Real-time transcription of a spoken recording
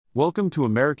Welcome to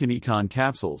American Econ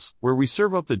Capsules, where we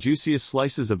serve up the juiciest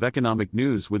slices of economic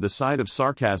news with a side of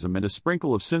sarcasm and a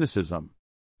sprinkle of cynicism.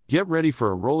 Get ready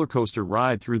for a rollercoaster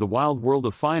ride through the wild world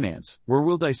of finance, where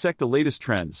we'll dissect the latest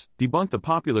trends, debunk the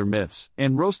popular myths,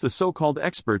 and roast the so-called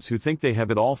experts who think they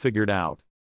have it all figured out.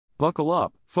 Buckle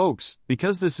up, folks,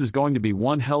 because this is going to be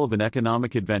one hell of an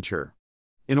economic adventure.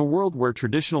 In a world where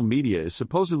traditional media is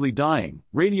supposedly dying,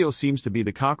 radio seems to be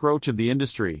the cockroach of the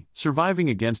industry, surviving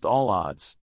against all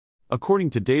odds. According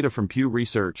to data from Pew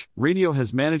Research, radio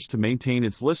has managed to maintain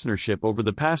its listenership over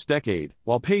the past decade,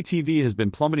 while pay TV has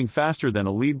been plummeting faster than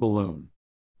a lead balloon.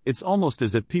 It's almost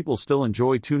as if people still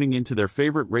enjoy tuning into their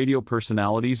favorite radio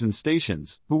personalities and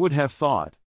stations. Who would have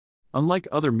thought? Unlike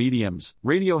other mediums,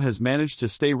 radio has managed to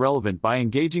stay relevant by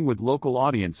engaging with local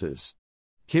audiences.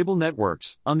 Cable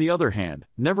networks, on the other hand,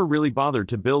 never really bothered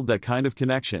to build that kind of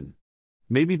connection.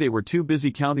 Maybe they were too busy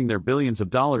counting their billions of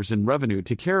dollars in revenue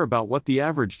to care about what the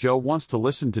average Joe wants to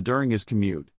listen to during his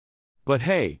commute. But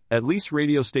hey, at least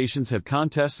radio stations have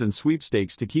contests and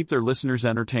sweepstakes to keep their listeners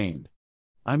entertained.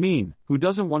 I mean, who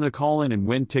doesn't want to call in and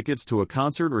win tickets to a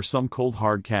concert or some cold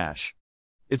hard cash?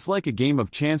 It's like a game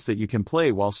of chance that you can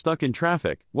play while stuck in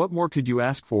traffic. What more could you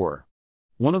ask for?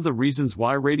 One of the reasons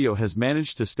why radio has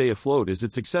managed to stay afloat is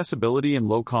its accessibility and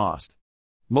low cost.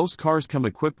 Most cars come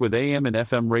equipped with AM and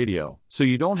FM radio, so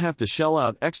you don't have to shell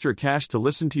out extra cash to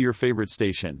listen to your favorite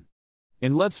station.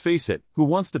 And let's face it, who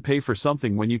wants to pay for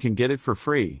something when you can get it for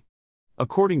free?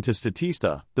 According to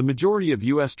Statista, the majority of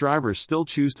U.S. drivers still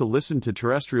choose to listen to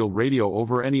terrestrial radio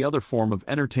over any other form of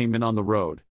entertainment on the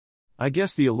road. I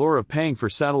guess the allure of paying for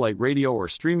satellite radio or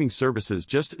streaming services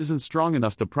just isn't strong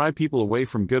enough to pry people away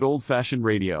from good old-fashioned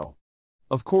radio.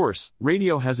 Of course,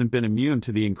 radio hasn't been immune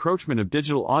to the encroachment of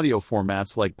digital audio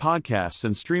formats like podcasts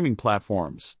and streaming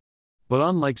platforms. But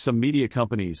unlike some media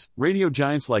companies, radio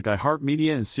giants like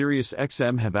iHeartMedia and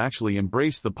SiriusXM have actually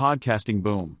embraced the podcasting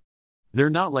boom. They're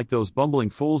not like those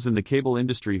bumbling fools in the cable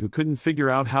industry who couldn't figure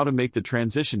out how to make the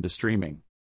transition to streaming.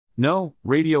 No,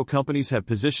 radio companies have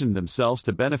positioned themselves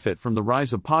to benefit from the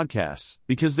rise of podcasts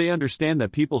because they understand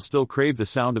that people still crave the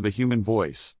sound of a human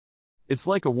voice. It's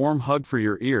like a warm hug for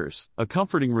your ears, a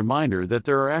comforting reminder that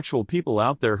there are actual people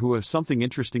out there who have something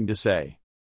interesting to say.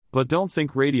 But don't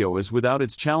think radio is without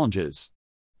its challenges.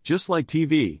 Just like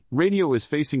TV, radio is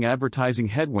facing advertising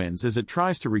headwinds as it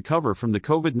tries to recover from the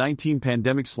COVID-19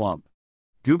 pandemic slump.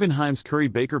 Guggenheim's Curry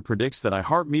Baker predicts that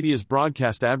iHeartMedia's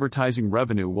broadcast advertising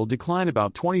revenue will decline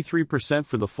about 23%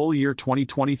 for the full year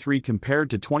 2023 compared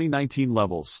to 2019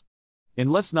 levels. And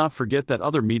let's not forget that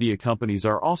other media companies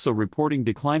are also reporting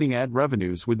declining ad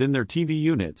revenues within their TV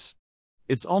units.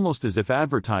 It's almost as if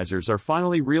advertisers are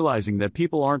finally realizing that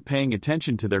people aren't paying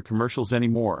attention to their commercials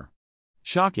anymore.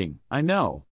 Shocking, I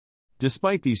know.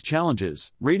 Despite these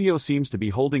challenges, radio seems to be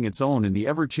holding its own in the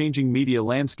ever-changing media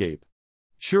landscape.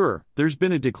 Sure, there's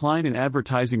been a decline in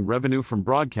advertising revenue from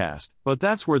broadcast, but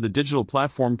that's where the digital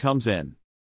platform comes in.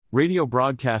 Radio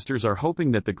broadcasters are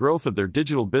hoping that the growth of their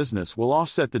digital business will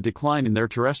offset the decline in their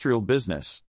terrestrial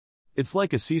business. It's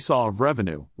like a seesaw of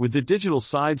revenue, with the digital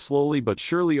side slowly but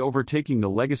surely overtaking the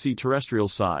legacy terrestrial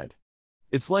side.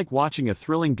 It's like watching a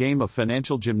thrilling game of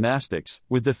financial gymnastics,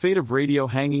 with the fate of radio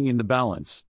hanging in the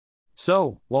balance.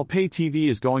 So, while pay TV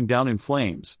is going down in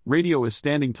flames, radio is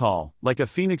standing tall, like a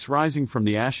phoenix rising from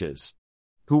the ashes.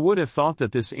 Who would have thought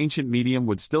that this ancient medium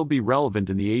would still be relevant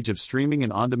in the age of streaming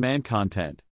and on-demand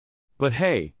content? But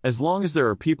hey, as long as there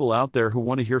are people out there who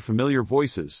want to hear familiar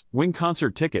voices, win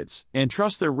concert tickets, and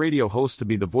trust their radio hosts to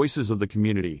be the voices of the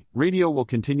community, radio will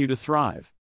continue to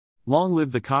thrive. Long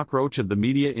live the cockroach of the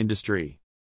media industry.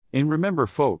 And remember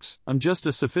folks, I'm just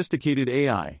a sophisticated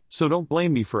AI, so don't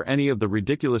blame me for any of the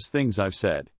ridiculous things I've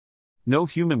said. No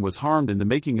human was harmed in the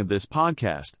making of this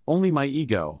podcast, only my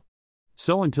ego.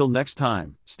 So until next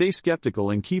time, stay skeptical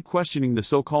and keep questioning the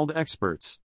so-called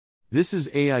experts. This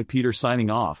is AI Peter signing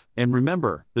off, and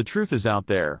remember, the truth is out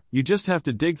there, you just have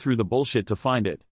to dig through the bullshit to find it.